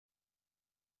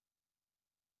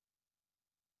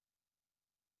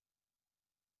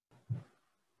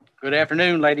Good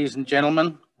afternoon, ladies and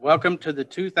gentlemen. Welcome to the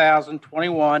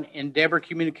 2021 Endeavor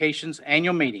Communications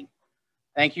Annual Meeting.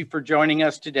 Thank you for joining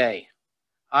us today.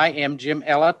 I am Jim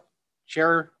Ellett,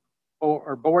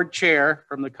 Board Chair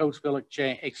from the Coatesville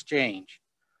Exchange.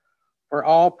 For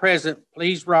all present,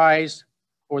 please rise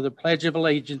for the Pledge of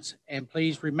Allegiance and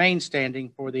please remain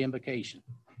standing for the invocation.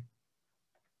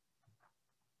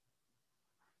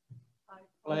 I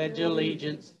pledge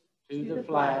allegiance to the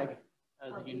flag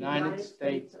of the United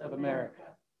States of America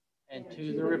and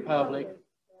to the republic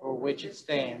for which it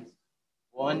stands,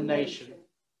 one nation,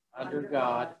 under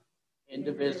God,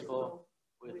 indivisible,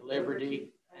 with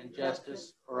liberty and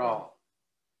justice for all.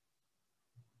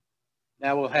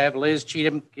 Now we'll have Liz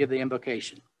Cheatham give the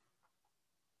invocation.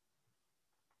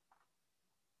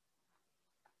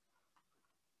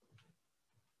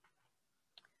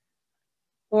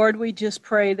 Lord, we just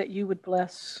pray that you would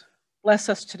bless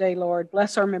us today, Lord.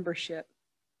 Bless our membership.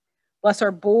 Bless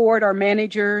our board, our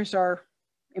managers, our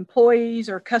employees,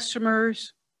 our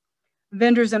customers,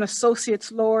 vendors and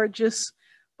associates, Lord. Just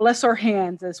bless our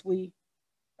hands as we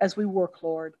work,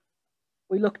 Lord.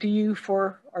 We look to you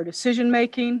for our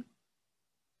decision-making,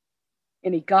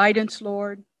 any guidance,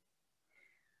 Lord.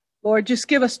 Lord, just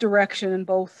give us direction in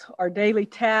both our daily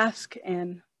task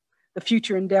and the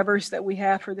future endeavors that we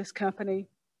have for this company.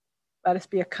 Let us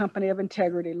be a company of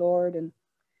integrity, Lord, and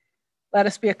let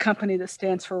us be a company that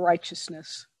stands for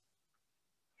righteousness.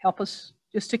 Help us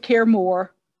just to care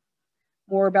more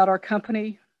about our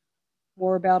company,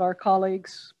 more about our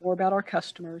colleagues, more about our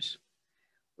customers.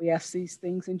 We ask these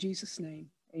things in Jesus' name.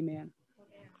 Amen.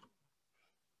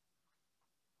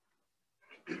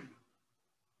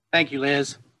 Thank you,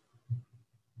 Liz.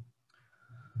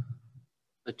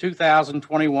 The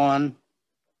 2021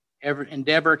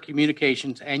 Endeavor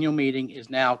Communications Annual Meeting is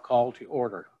now called to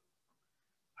order.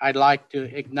 I'd like to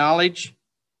acknowledge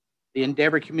the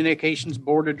Endeavor Communications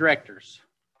Board of Directors.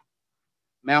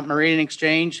 Mount Meridian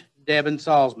Exchange, Devin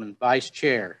Salzman, Vice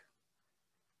Chair.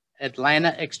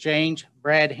 Atlanta Exchange,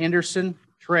 Brad Henderson,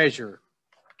 Treasurer.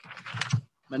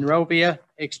 Monrovia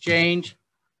Exchange,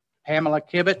 Pamela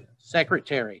Kivett,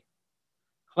 Secretary.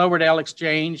 Cloverdale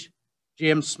Exchange,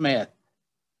 Jim Smith.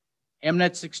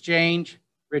 Emnitz Exchange,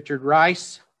 Richard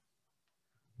Rice.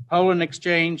 Poland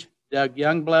Exchange, Doug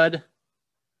Youngblood.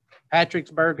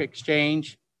 Patricksburg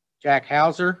Exchange, Jack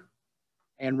Hauser.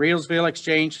 And Reelsville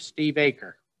Exchange, Steve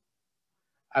Aker.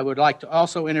 I would like to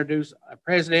also introduce a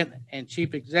President and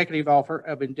Chief Executive Officer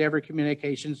of Endeavor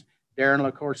Communications, Darren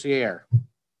LaCourciere.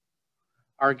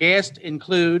 Our guests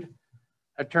include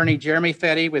Attorney Jeremy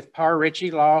Fetty with Parr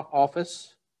Ritchie Law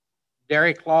Office,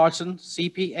 Derek Lawson,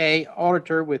 CPA,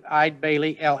 Auditor with Eide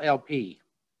Bailly, LLP.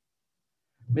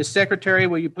 Ms. Secretary,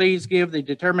 will you please give the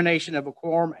determination of a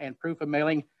quorum and proof of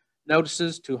mailing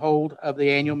notices to hold of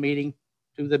the annual meeting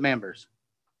to the members?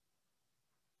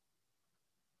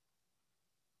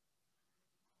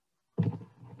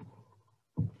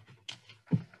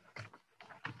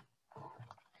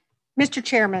 Mr.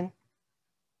 Chairman,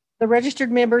 the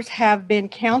registered members have been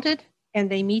counted and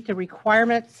they meet the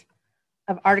requirements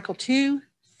of Article 2,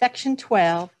 Section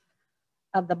 12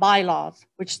 of the bylaws,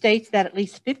 which states that at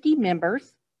least 50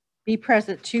 members be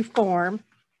present to form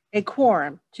a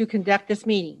quorum to conduct this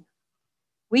meeting.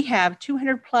 We have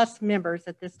 200 plus members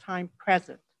at this time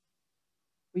present.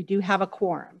 We do have a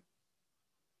quorum.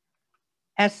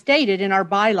 As stated in our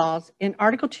bylaws in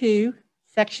Article 2,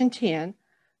 Section 10,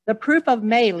 the proof of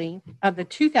mailing of the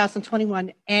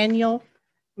 2021 annual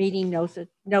meeting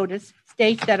notice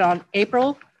states that on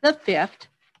April the 5th,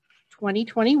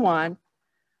 2021,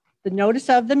 the notice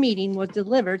of the meeting was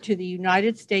delivered to the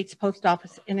United States Post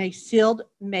Office in a sealed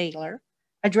mailer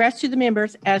addressed to the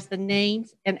members as the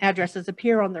names and addresses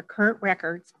appear on their current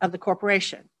records of the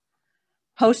corporation.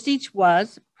 Postage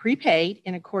was prepaid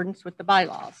in accordance with the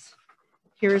bylaws.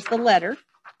 Here is the letter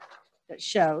that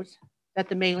shows that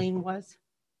the mailing was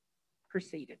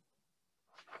proceeded.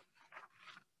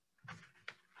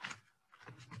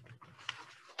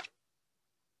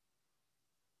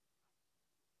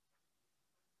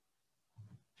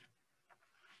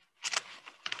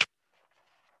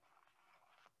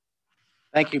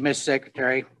 Thank you, Ms.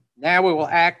 Secretary. Now we will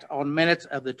act on minutes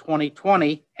of the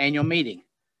 2020 annual meeting.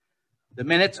 The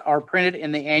minutes are printed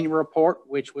in the annual report,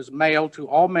 which was mailed to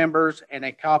all members, and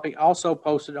a copy also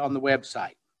posted on the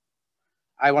website.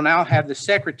 I will now have the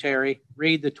Secretary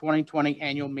read the 2020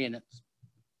 annual minutes.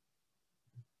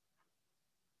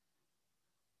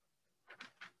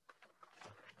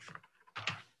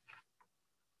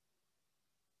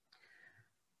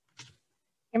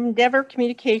 Endeavor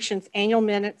Communications annual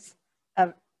minutes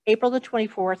of April the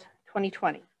 24th,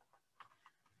 2020.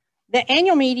 The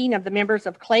annual meeting of the members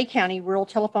of Clay County Rural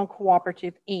Telephone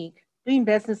Cooperative, Inc., doing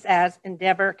business as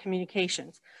Endeavor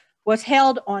Communications, was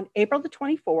held on April the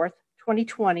 24th,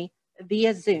 2020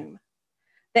 via Zoom.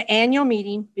 The annual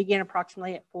meeting began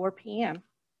approximately at 4 p.m.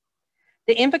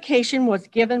 The invocation was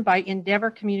given by Endeavor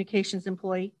Communications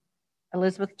employee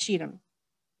Elizabeth Cheatham.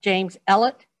 James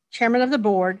Ellett, chairman of the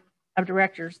board of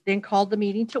directors, then called the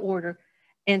meeting to order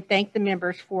and thanked the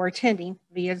members for attending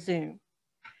via Zoom.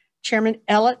 Chairman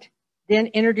Ellett then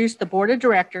introduced the board of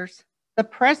directors, the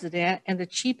president and the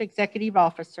chief executive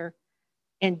officer,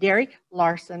 and Derek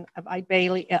Larson of Eide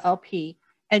Bailly LLP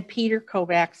and Peter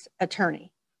Kovacs,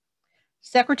 attorney.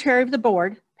 Secretary of the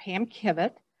board, Pam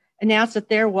Kivett, announced that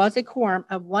there was a quorum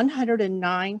of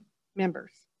 109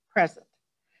 members present.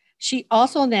 She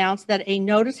also announced that a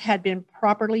notice had been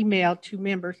properly mailed to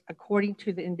members according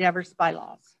to the Endeavor's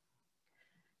bylaws.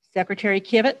 Secretary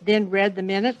Kivett then read the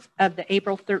minutes of the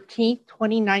April 13,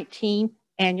 2019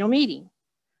 annual meeting.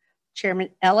 Chairman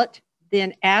Ellett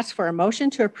then asked for a motion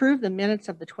to approve the minutes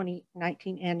of the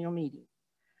 2019 annual meeting.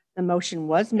 The motion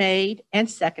was made and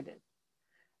seconded.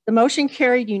 The motion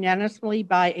carried unanimously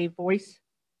by a voice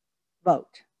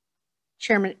vote.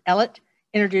 Chairman Ellett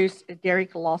introduced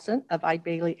Derek Lawson of Eide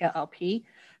Bailly LLP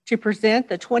to present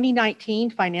the 2019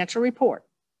 financial report.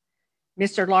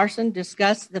 Mr. Larson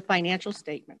discussed the financial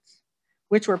statements,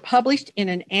 which were published in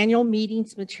an annual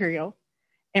meetings material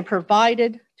and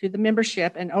provided to the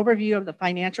membership an overview of the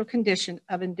financial condition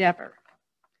of Endeavor.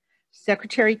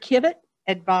 Secretary Kivett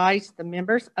advised the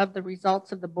members of the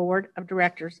results of the board of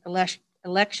directors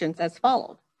elections as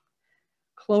followed.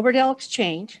 Cloverdale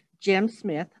Exchange, Jim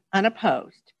Smith,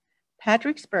 unopposed.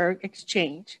 Patricksburg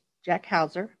Exchange, Jack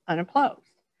Hauser,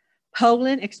 unopposed.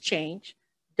 Poland Exchange,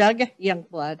 Doug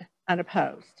Youngblood,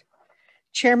 unopposed.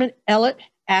 Chairman Ellett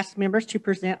asked members to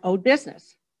present old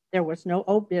business. There was no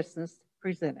old business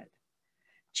presented.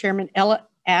 Chairman Ellett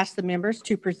asked the members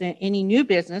to present any new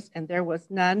business, and there was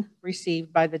none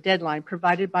received by the deadline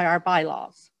provided by our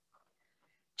bylaws.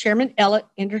 Chairman Ellett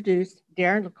introduced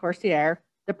Darren LaCourciere,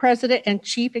 the President and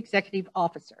Chief Executive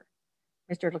Officer.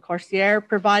 Mr. LaCourciere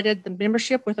provided the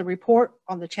membership with a report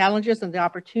on the challenges and the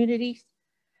opportunities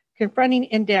confronting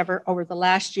Endeavor over the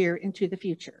last year into the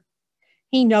future.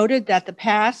 He noted that the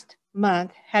past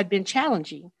month had been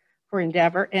challenging for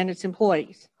Endeavor and its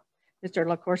employees. Mr.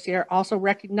 LaCourciere also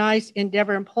recognized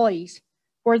Endeavor employees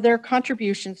for their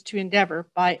contributions to Endeavor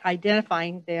by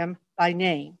identifying them by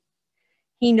name.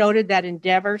 He noted that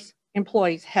Endeavor's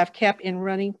employees have kept in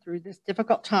running through this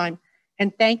difficult time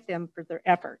and thanked them for their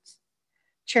efforts.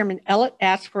 Chairman Ellett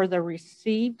asked for and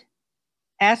received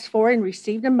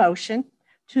a motion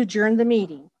to adjourn the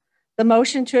meeting. The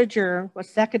motion to adjourn was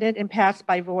seconded and passed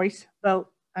by voice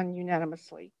vote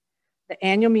unanimously. The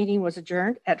annual meeting was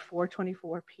adjourned at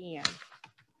 4:24 p.m.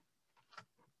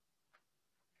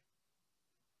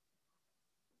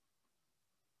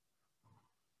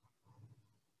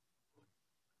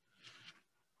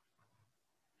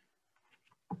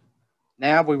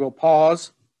 Now we will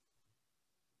pause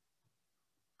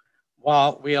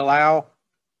while we allow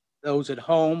those at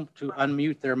home to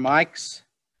unmute their mics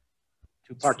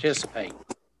to participate.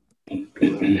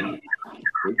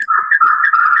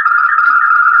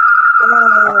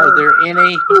 Are there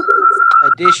any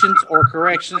additions or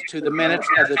corrections to the minutes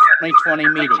of the 2020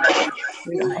 meeting?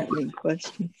 We don't have any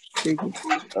questions. Do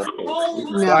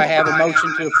I have a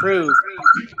motion to approve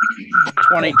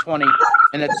 2020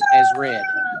 minutes as read?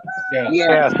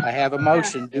 Yes. I have a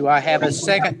motion. Do I have a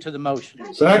second to the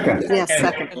motion? Second. Yes,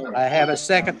 second. I have a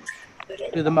second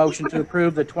to the motion to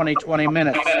approve the 2020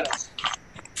 minutes.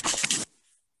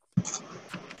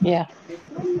 Yeah.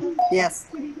 Yes.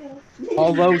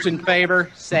 All those in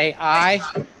favor say aye.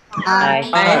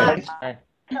 Aye.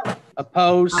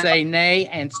 Opposed, say nay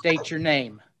and state your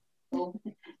name.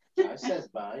 Says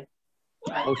bye.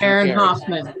 Aaron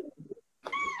Hoffman.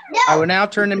 I will now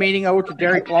turn the meeting over to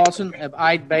Derek Lawson of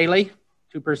Eide Bailly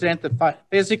to present the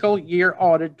fiscal year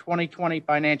audit 2020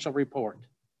 financial report.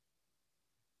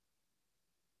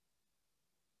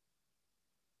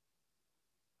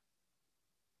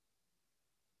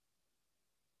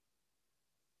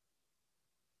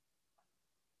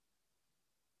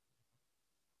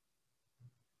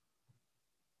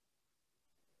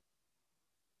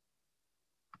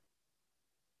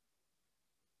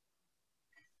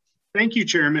 Thank you,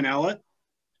 Chairman Ellett.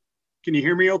 Can you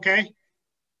hear me okay?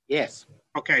 Yes.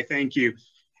 Okay, thank you.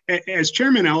 As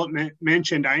Chairman Ellett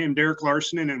mentioned, I am Derek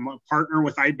Larson and I'm a partner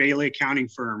with Eide Bailly accounting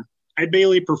firm. Eide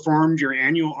Bailly performed the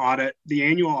annual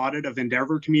audit of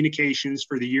Endeavor Communications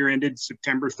for the year ended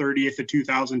September 30th of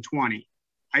 2020.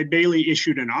 Eide Bailly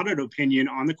issued an audit opinion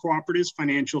on the cooperative's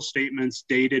financial statements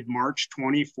dated March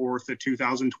 24th of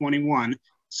 2021,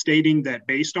 stating that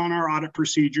based on our audit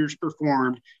procedures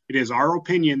performed, it is our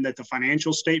opinion that the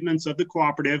financial statements of the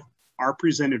cooperative are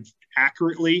presented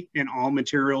accurately in all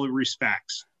material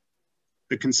respects.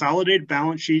 The consolidated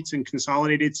balance sheets and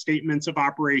consolidated statements of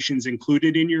operations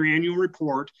included in your annual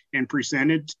report and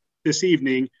presented this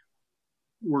evening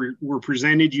were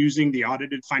presented using the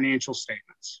audited financial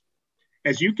statements.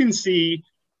 As you can see,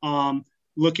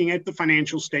 looking at the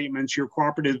financial statements, your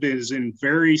cooperative is in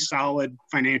very solid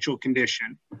financial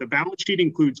condition. The balance sheet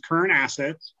includes current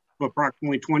assets of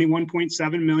approximately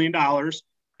 $21.7 million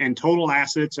and total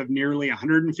assets of nearly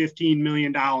 $115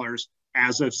 million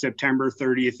as of September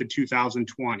 30th of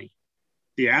 2020.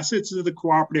 The assets of the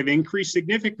cooperative increased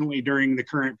significantly during the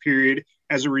current period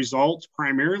as a result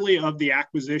primarily of the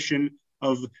acquisition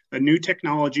of a new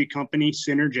technology company,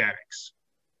 Synergetics.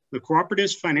 The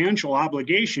cooperative's financial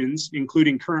obligations,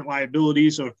 including current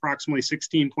liabilities of approximately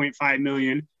 $16.5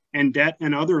 million and debt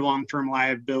and other long-term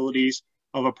liabilities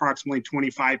of approximately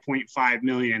 $25.5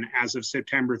 million as of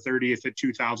September 30th of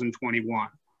 2021.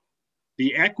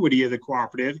 The equity of the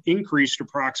cooperative increased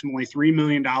approximately $3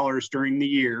 million during the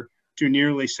year to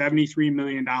nearly $73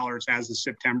 million as of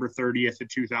September 30th of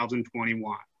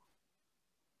 2021.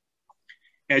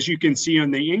 As you can see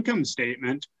on the income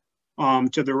statement,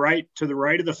 to the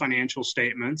right of the financial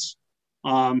statements,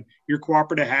 your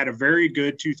cooperative had a very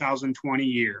good 2020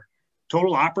 year.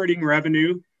 Total operating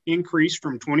revenue increased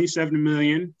from $27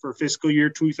 million for fiscal year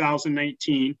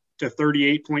 2019 to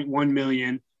 $38.1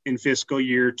 million in fiscal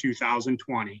year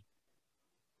 2020.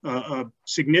 A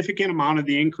significant amount of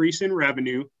the increase in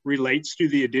revenue relates to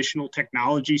the additional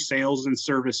technology sales and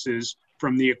services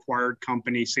from the acquired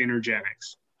company,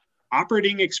 Synergetics.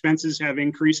 Operating expenses have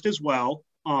increased as well,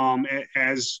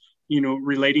 as you know,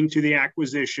 relating to the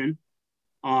acquisition,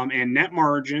 and net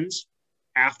margins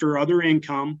after other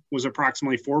income was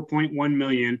approximately $4.1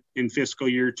 million in fiscal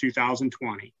year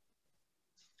 2020.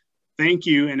 Thank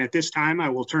you, and at this time I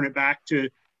will turn it back to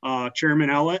Chairman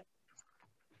Ellett.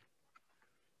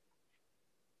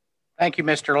 Thank you,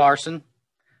 Mr. Larson.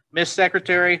 Ms.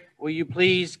 Secretary, will you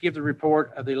please give the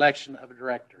report of the election of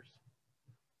directors?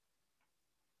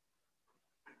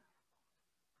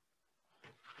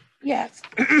 Yes.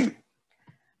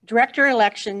 Director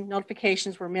election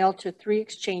notifications were mailed to 3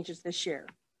 exchanges this year,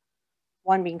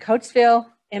 one being Coatesville,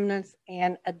 Eminence,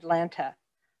 and Atlanta.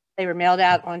 They were mailed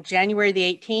out on January the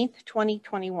 18th,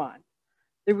 2021.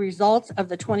 The results of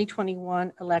the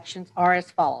 2021 elections are as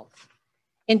follows.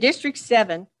 In District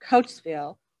 7,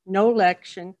 Coatesville, no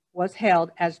election was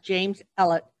held as James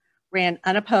Ellett ran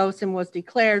unopposed and was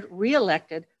declared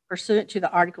re-elected pursuant to the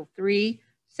Article 3,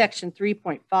 Section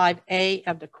 3.5A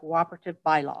of the Cooperative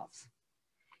Bylaws.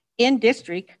 In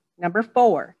District Number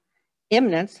 4,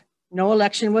 Eminence, no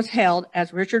election was held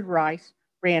as Richard Rice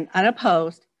ran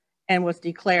unopposed and was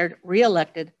declared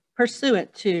re-elected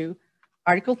pursuant to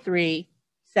Article 3,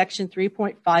 Section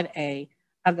 3.5A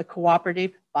of the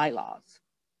Cooperative Bylaws.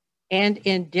 And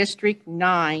in District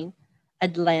 9,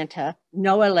 Atlanta,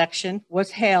 no election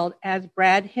was held as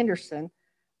Brad Henderson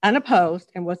unopposed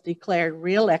and was declared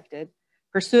re-elected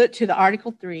pursuant to the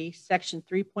Article 3, Section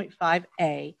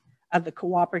 3.5A of the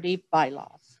Cooperative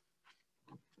Bylaws.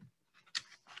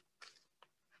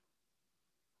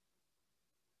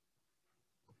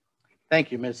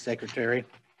 Thank you, Ms. Secretary.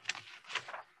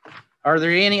 Are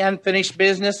there any unfinished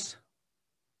business?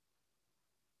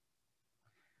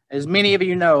 As many of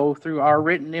you know, through our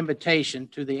written invitation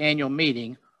to the annual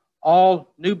meeting,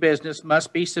 all new business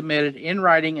must be submitted in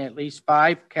writing at least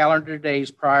 5 calendar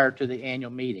days prior to the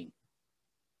annual meeting.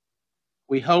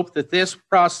 We hope that this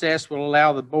process will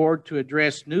allow the board to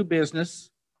address new business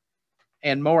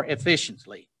and more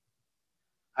efficiently.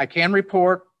 I can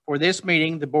report for this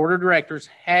meeting, the board of directors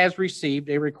has received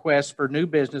a request for new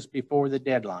business before the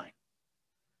deadline.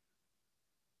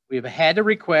 We have had a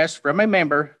request from a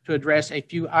member to address a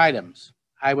few items.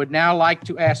 I would now like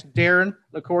to ask Darren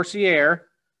LaCourciere,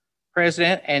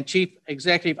 President and Chief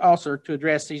Executive Officer, to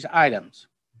address these items.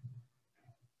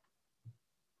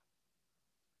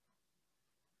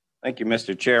 Thank you,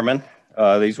 Mr. Chairman.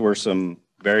 These were some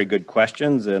very good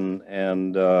questions,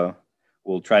 and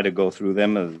we'll try to go through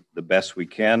them the best we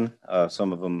can.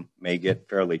 Some of them may get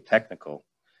fairly technical.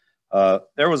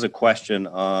 There was a question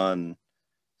on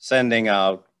sending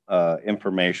out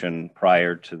information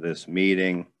prior to this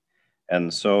meeting.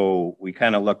 And so we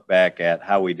kind of look back at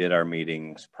how we did our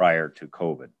meetings prior to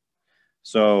COVID.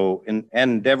 So in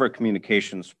Endeavor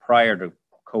Communications prior to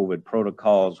COVID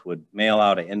protocols would mail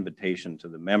out an invitation to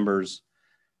the members,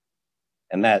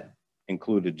 and that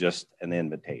included just an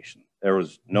invitation. There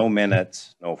was no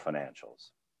minutes, no financials.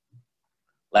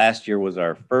 Last year was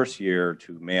our first year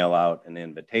to mail out an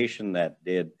invitation that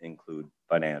did include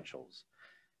financials.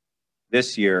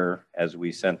 This year, as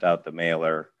we sent out the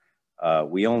mailer,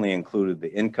 we only included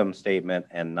the income statement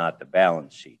and not the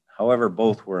balance sheet. However,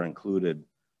 both were included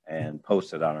and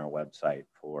posted on our website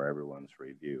for everyone's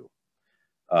review.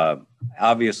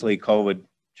 Obviously, COVID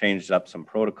changed up some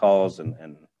protocols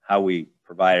and how we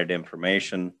provided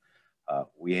information.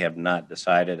 We have not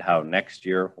decided how next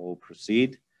year will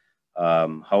proceed.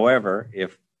 However,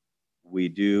 if we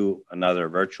do another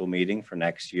virtual meeting for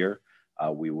next year,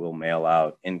 we will mail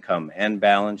out income and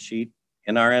balance sheet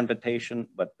in our invitation,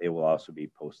 but they will also be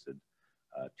posted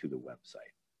to the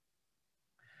website.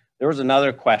 There was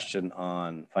another question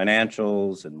on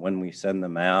financials and when we send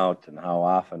them out and how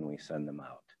often we send them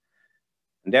out.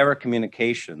 Endeavor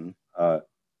Communication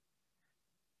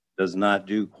does not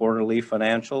do quarterly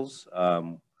financials.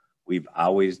 We've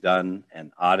always done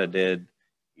an audited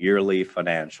yearly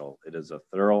financial. It is a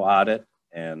thorough audit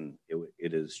and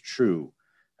it is true.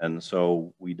 And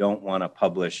so we don't want to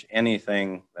publish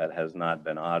anything that has not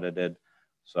been audited.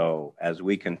 So as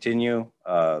we continue,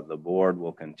 the board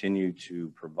will continue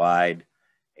to provide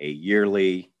a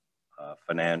yearly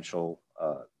financial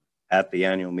at the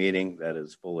annual meeting that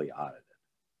is fully audited.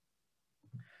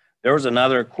 There was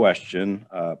another question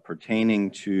pertaining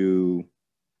to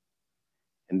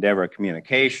Endeavor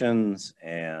Communications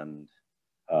and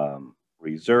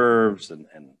reserves and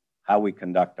how we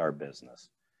conduct our business.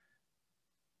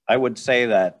 I would say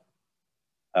that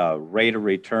a rate of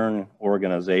return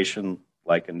organization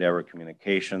like Endeavor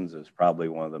Communications is probably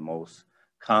one of the most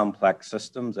complex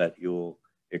systems that you'll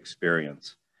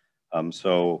experience.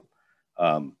 Endeavor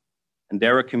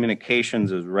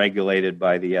Communications is regulated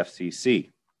by the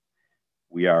FCC.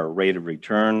 We are a rate of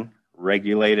return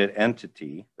regulated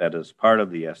entity that is part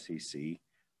of the FCC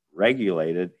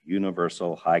regulated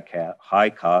universal high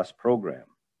cost program.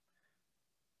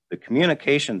 The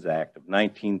Communications Act of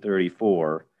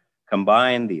 1934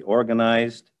 combined the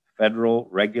organized federal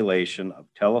regulation of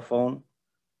telephone,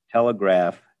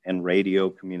 telegraph, and radio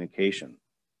communication.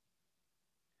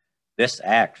 This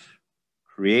act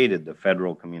created the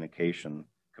Federal Communication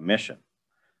Commission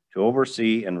to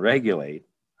oversee and regulate,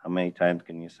 how many times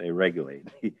can you say regulate,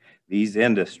 these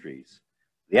industries.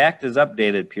 The act is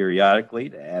updated periodically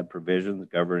to add provisions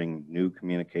governing new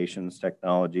communications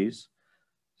technologies,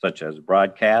 such as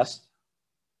broadcast,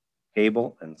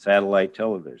 cable, and satellite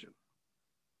television.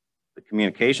 The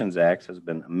Communications Act has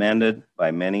been amended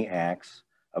by many acts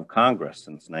of Congress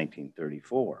since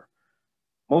 1934,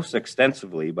 most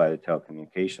extensively by the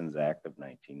Telecommunications Act of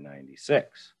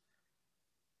 1996.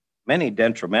 Many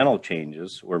detrimental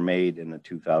changes were made in the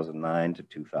 2009 to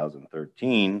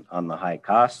 2013 on the high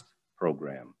cost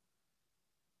program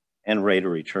and rate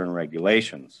of return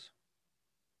regulations.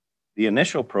 The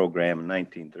initial program in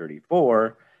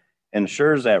 1934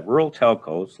 ensures that rural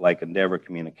telcos like Endeavor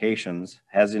Communications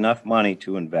has enough money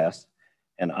to invest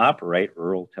and operate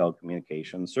rural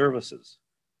telecommunications services.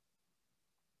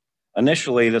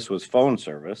 Initially, this was phone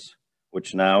service,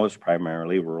 which now is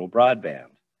primarily rural broadband.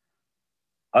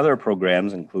 Other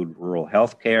programs include rural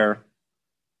health care,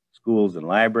 schools and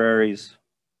libraries,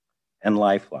 and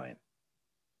Lifeline.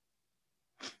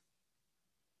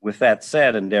 With that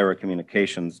said, Endeavor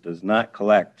Communications does not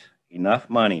collect enough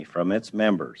money from its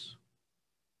members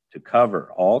to cover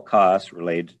all costs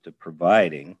related to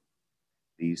providing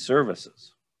these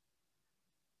services.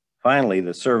 Finally,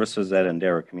 the services that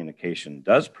Endeavor Communication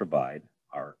does provide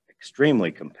are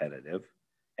extremely competitive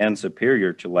and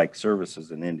superior to like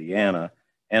services in Indiana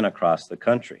and across the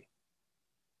country.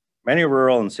 Many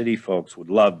rural and city folks would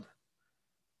love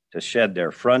to shed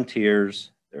their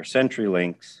Frontiers, their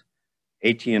CenturyLinks,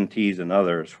 AT&Ts, and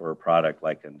others for a product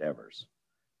like Endeavor's.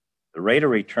 The rate of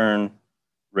return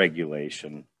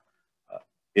regulation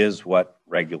is what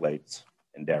regulates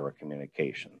Endeavor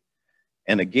Communication.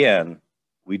 And again,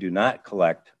 we do not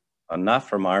collect enough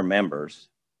from our members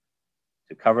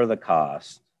to cover the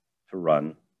cost to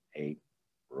run a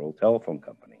rural telephone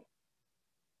company.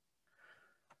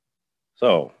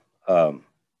 So,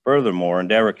 furthermore,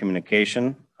 Endeavor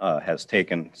Communication has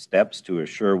taken steps to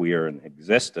assure we are in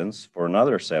existence for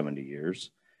another 70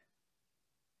 years.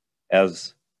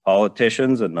 As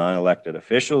politicians and non-elected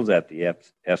officials at the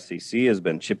FCC has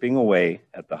been chipping away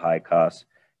at the high-cost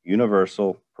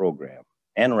universal program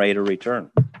and rate of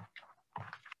return. The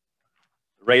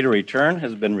rate of return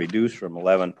has been reduced from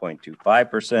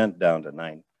 11.25% down to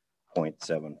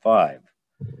 9.75%.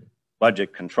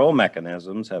 Budget control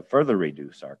mechanisms have further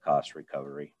reduced our cost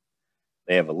recovery.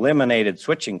 They have eliminated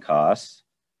switching costs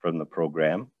from the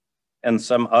program, and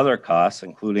some other costs,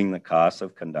 including the cost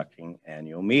of conducting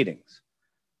annual meetings.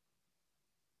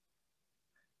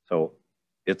 So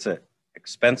it's an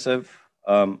expensive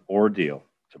ordeal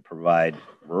to provide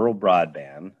rural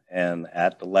broadband, and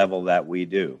at the level that we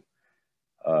do.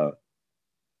 The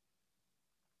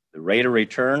rate of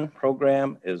return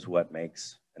program is what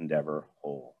makes Endeavor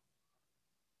whole.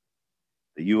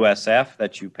 The USF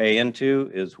that you pay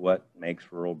into is what makes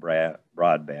rural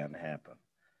broadband happen.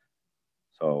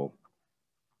 So,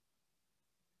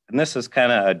 and this is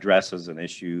kind of addresses an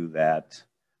issue that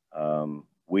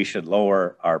we should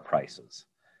lower our prices.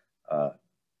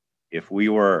 If we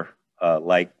were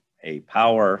like a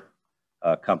power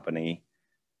company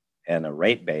and a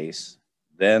rate base,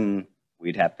 then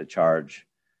we'd have to charge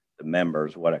the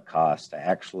members what it costs to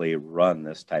actually run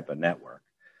this type of network.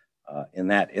 In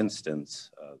that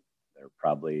instance, there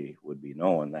probably would be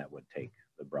no one that would take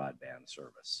the broadband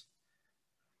service.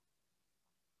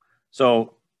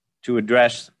 So to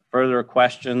address further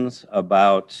questions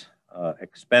about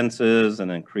expenses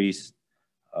and increase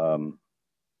on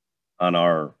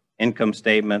our income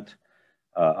statement,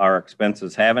 our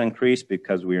expenses have increased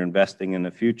because we are investing in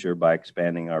the future by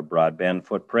expanding our broadband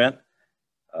footprint,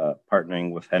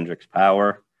 partnering with Hendrix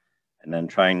Power, and then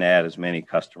trying to add as many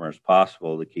customers as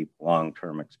possible to keep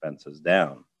long-term expenses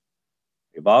down.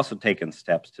 We've also taken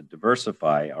steps to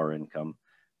diversify our income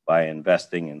by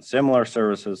investing in similar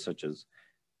services such as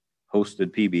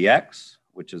hosted PBX,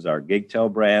 which is our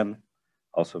GigTel brand,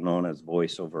 also known as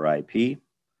Voice over IP,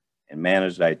 and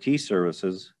managed IT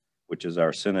services, which is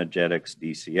our Synergetics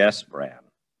DCS brand,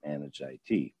 managed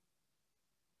IT.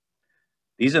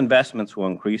 These investments will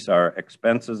increase our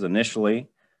expenses initially,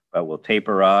 but will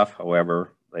taper off.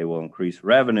 However, they will increase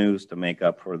revenues to make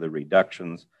up for the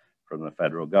reductions from the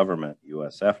federal government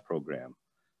USF program.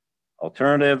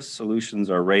 Alternative solutions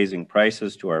are raising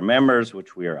prices to our members,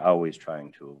 which we are always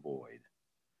trying to avoid.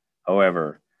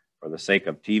 However, for the sake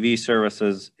of TV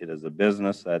services, it is a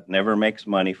business that never makes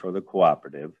money for the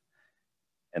cooperative,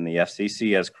 and the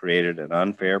FCC has created an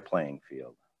unfair playing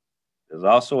field. It is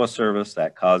also a service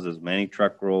that causes many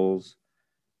truck rolls,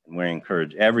 and we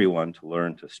encourage everyone to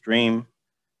learn to stream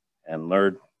and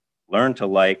learn to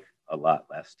like a lot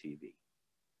less TV.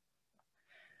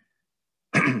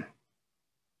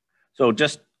 So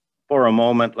just for a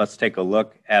moment, let's take a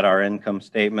look at our income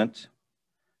statement.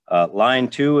 Line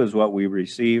 2 is what we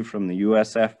received from the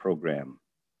USF program.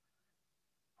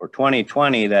 For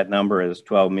 2020, that number is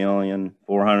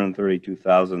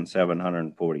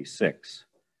 $12,432,746.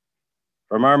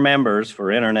 From our members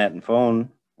for internet and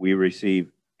phone, we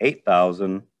received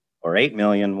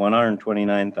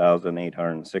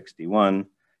 $8,129,861,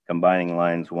 combining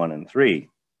lines 1 and 3.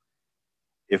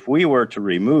 If we were to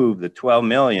remove the $12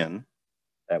 million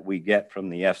that we get from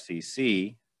the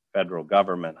FCC, federal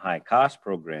government high cost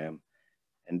program,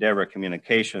 Endeavor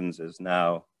Communications is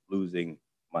now losing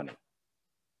money.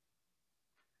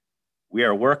 We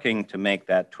are working to make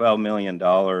that $12 million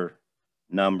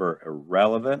number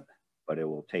irrelevant, but it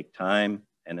will take time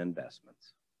and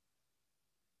investments.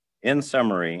 In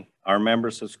summary, our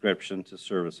member subscription to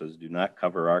services do not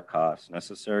cover our costs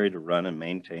necessary to run and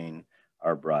maintain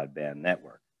our broadband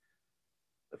network.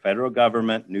 The federal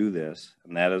government knew this,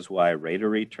 and that is why rate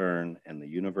of return and the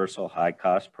universal high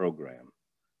cost program.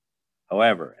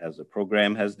 However, as the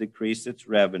program has decreased its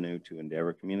revenue to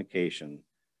Endeavor Communication,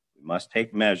 we must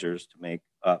take measures to make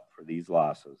up for these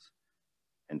losses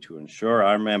and to ensure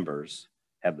our members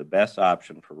have the best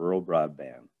option for rural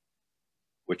broadband,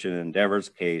 which in Endeavor's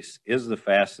case is the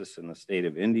fastest in the state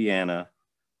of Indiana,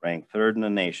 ranked 3rd in the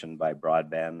nation by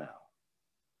Broadband Now.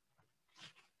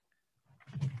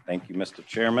 Thank you, Mr.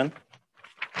 Chairman.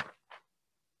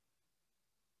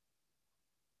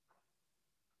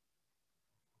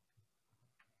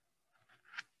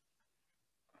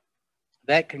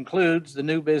 That concludes the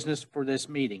new business for this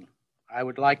meeting. I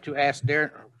would like to ask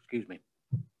Darren,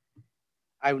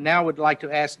 I now would like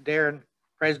to ask Darren,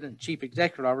 President and Chief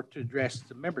Executive Officer, to address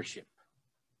the membership.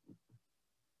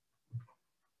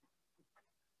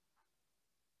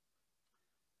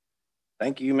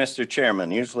 Thank you, Mr.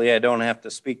 Chairman. Usually I don't have to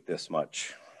speak this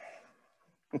much.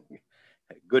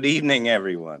 Good evening,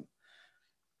 everyone.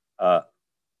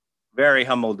 Very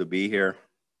humbled to be here,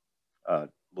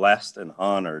 blessed and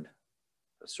honored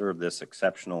to serve this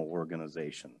exceptional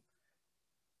organization,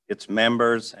 its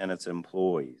members and its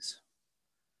employees.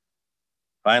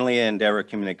 Finally, Endeavor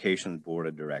Communications Board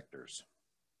of Directors.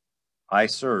 I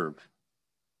serve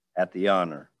at the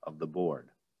honor of the board,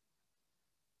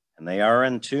 and they are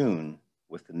in tune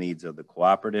with the needs of the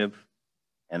cooperative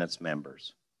and its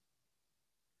members.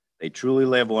 They truly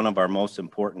live one of our most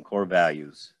important core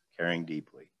values, caring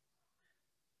deeply.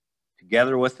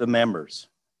 Together with the members,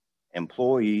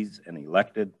 employees, and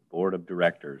elected board of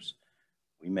directors,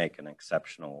 we make an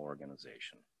exceptional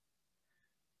organization.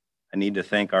 I need to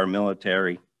thank our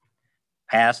military,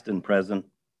 past and present,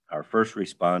 our first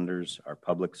responders, our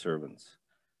public servants.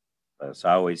 Let us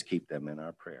always keep them in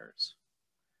our prayers.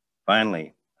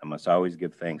 Finally, I must always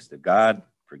give thanks to God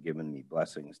for giving me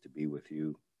blessings to be with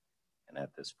you and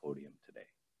at this podium today.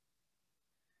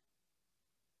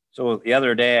 So the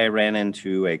other day I ran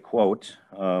into a quote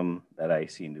that I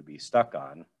seem to be stuck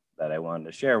on that I wanted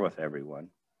to share with everyone.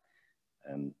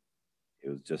 And it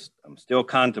was just, I'm still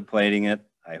contemplating it.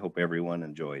 I hope everyone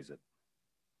enjoys it.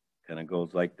 Kind of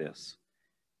goes like this.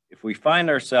 If we find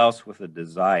ourselves with a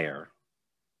desire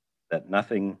that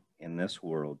nothing in this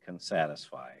world can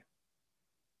satisfy,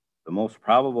 the most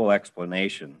probable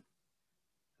explanation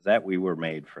is that we were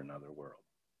made for another world,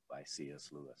 by C.S.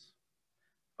 Lewis.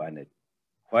 I find it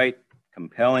quite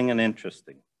compelling and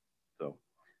interesting. So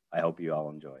I hope you all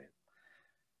enjoy it.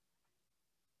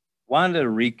 Wanted to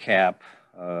recap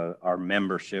our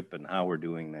membership and how we're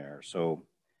doing there. So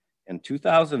in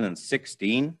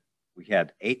 2016, we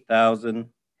had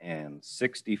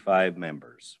 8,065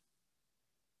 members.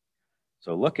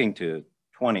 So looking to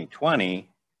 2020,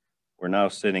 we're now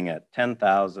sitting at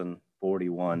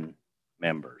 10,041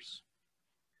 members.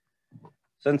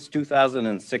 Since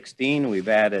 2016, we've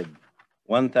added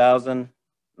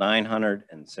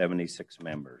 1,976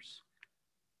 members.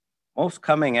 Most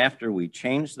coming after we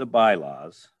changed the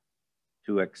bylaws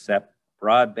to accept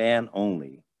broadband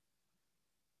only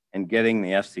and getting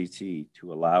the FCC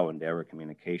to allow Endeavor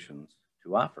Communications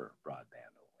to offer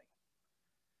broadband only.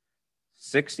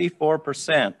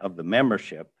 64% of the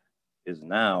membership is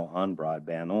now on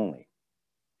broadband only.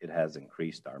 It has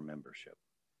increased our membership.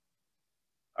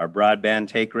 Our broadband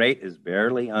take rate is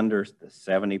barely under the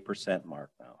 70%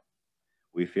 mark now.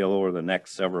 We feel over the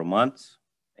next several months,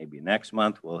 maybe next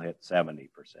month, we'll hit 70%.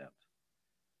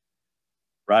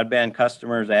 Broadband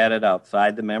customers added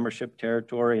outside the membership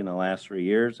territory in the last 3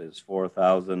 years is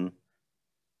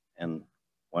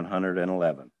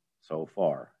 4,111 so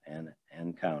far and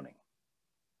counting.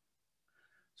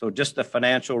 So just a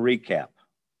financial recap.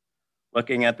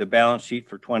 Looking at the balance sheet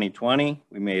for 2020,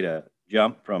 we made a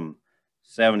jump from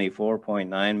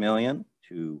 $74.9 million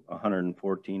to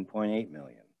 $114.8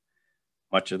 million.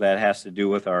 Much of that has to do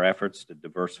with our efforts to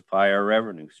diversify our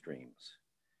revenue streams.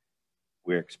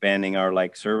 We're expanding our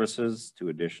like services to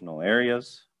additional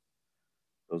areas.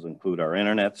 Those include our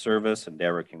internet service,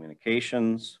 Endeavor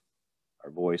Communications,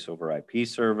 our voice over IP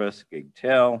service,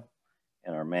 GigTel,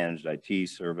 and our managed IT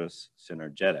service,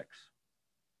 Synergetics.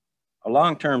 Our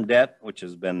long-term debt, which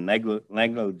has been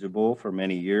negligible for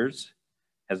many years,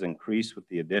 has increased with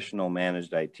the additional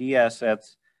managed IT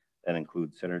assets that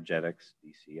include Synergetics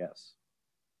DCS.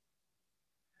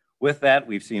 With that,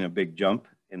 we've seen a big jump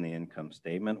in the income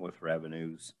statement with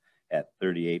revenues at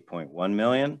 $38.1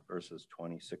 million versus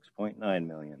 $26.9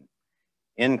 million.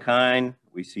 In kind,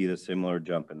 we see the similar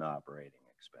jump in operating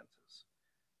expenses.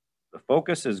 The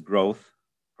focus is growth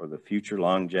for the future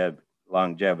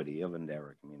longevity of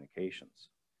Endeavor Communications.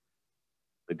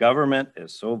 The government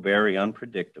is so very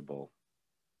unpredictable,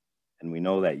 and we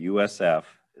know that USF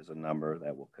is a number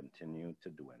that will continue to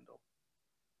dwindle.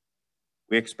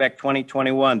 We expect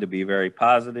 2021 to be a very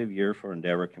positive year for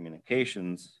Endeavor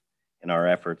Communications in our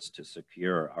efforts to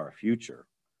secure our future.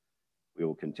 We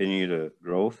will continue to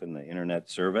growth in the internet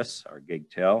service, our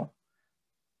GigTel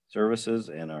services,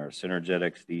 and our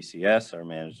Synergetics DCS, our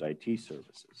managed IT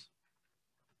services.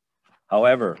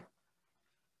 However,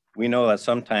 we know that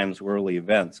sometimes worldly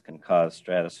events can cause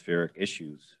stratospheric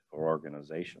issues for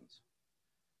organizations.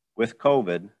 With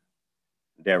COVID,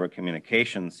 Endeavor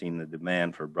Communications seen the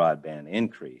demand for broadband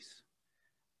increase.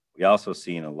 We also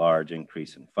seen a large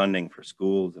increase in funding for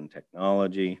schools and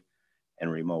technology and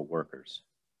remote workers.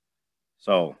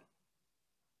 So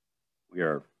we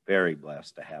are very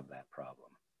blessed to have that problem.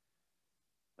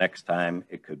 Next time,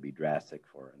 it could be drastic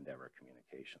for Endeavor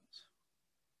Communications.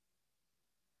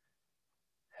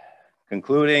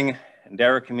 Concluding,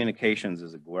 Endeavor Communications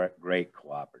is a great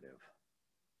cooperative.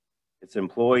 Its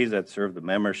employees that serve the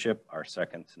membership are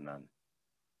second to none.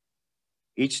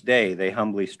 Each day, they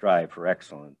humbly strive for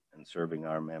excellence in serving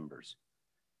our members.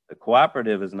 The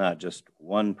cooperative is not just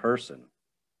one person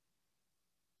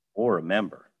or a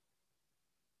member,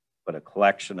 but a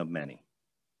collection of many.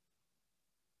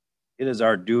 It is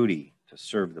our duty to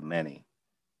serve the many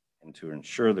and to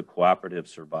ensure the cooperative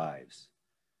survives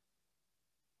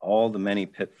all the many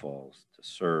pitfalls to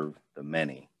serve the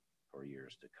many for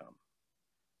years to come.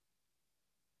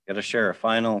 Got to share a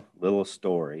final little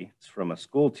story. It's from a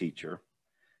school teacher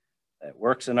that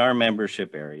works in our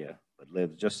membership area, but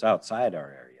lives just outside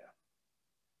our area.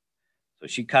 So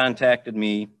she contacted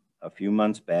me a few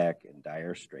months back in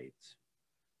dire straits.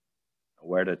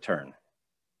 Where to turn.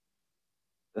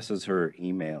 This is her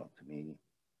email to me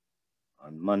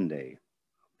on Monday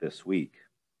this week.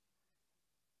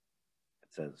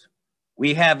 It says,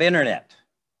 "We have internet,"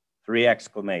 3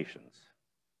 exclamations.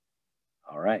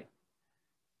 All right.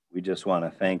 We just want to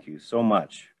thank you so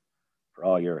much for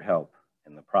all your help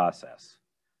in the process.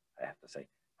 I have to say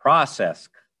process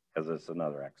because it's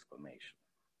another exclamation.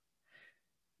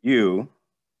 You,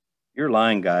 your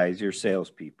line guys, your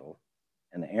salespeople,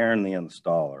 and Aaron the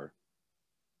installer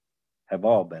have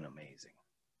all been amazing.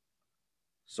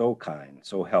 So kind,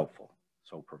 so helpful,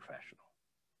 so professional.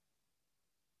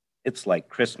 It's like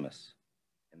Christmas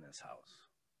in this house.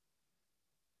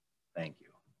 Thank you.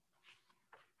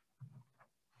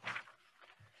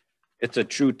 It's a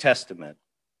true testament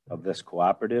of this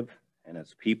cooperative and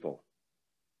its people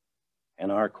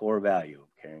and our core value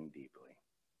of caring deeply.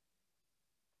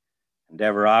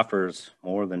 Endeavor offers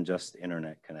more than just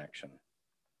internet connection.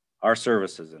 Our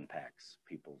services impacts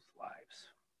people's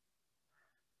lives.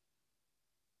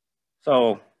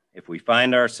 So if we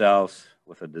find ourselves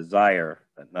with a desire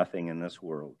that nothing in this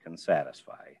world can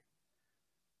satisfy,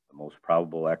 the most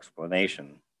probable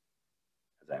explanation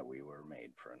is that we were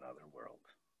made for another world.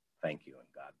 Thank you and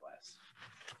God bless.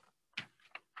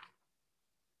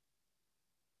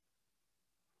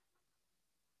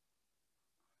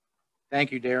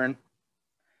 Thank you, Darren.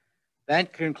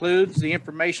 That concludes the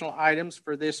informational items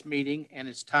for this meeting, and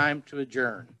it's time to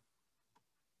adjourn.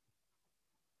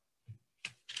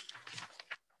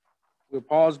 We'll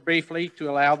pause briefly to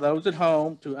allow those at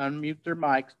home to unmute their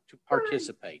mics to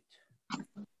participate.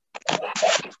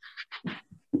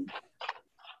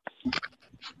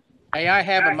 May I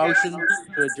have a motion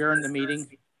to adjourn the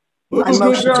meeting? I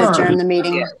motion to adjourn the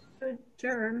meeting.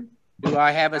 Adjourn. Do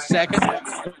I have a second?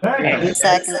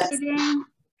 Second.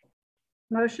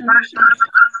 Motion.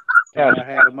 I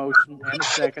have a motion and a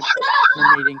second for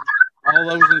the meeting. All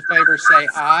those in favor say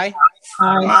aye.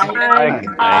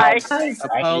 Aye.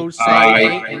 Opposed, say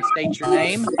nay and state your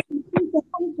name.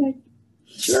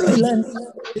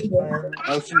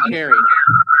 Motion carried.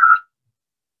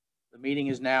 The meeting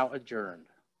is now adjourned.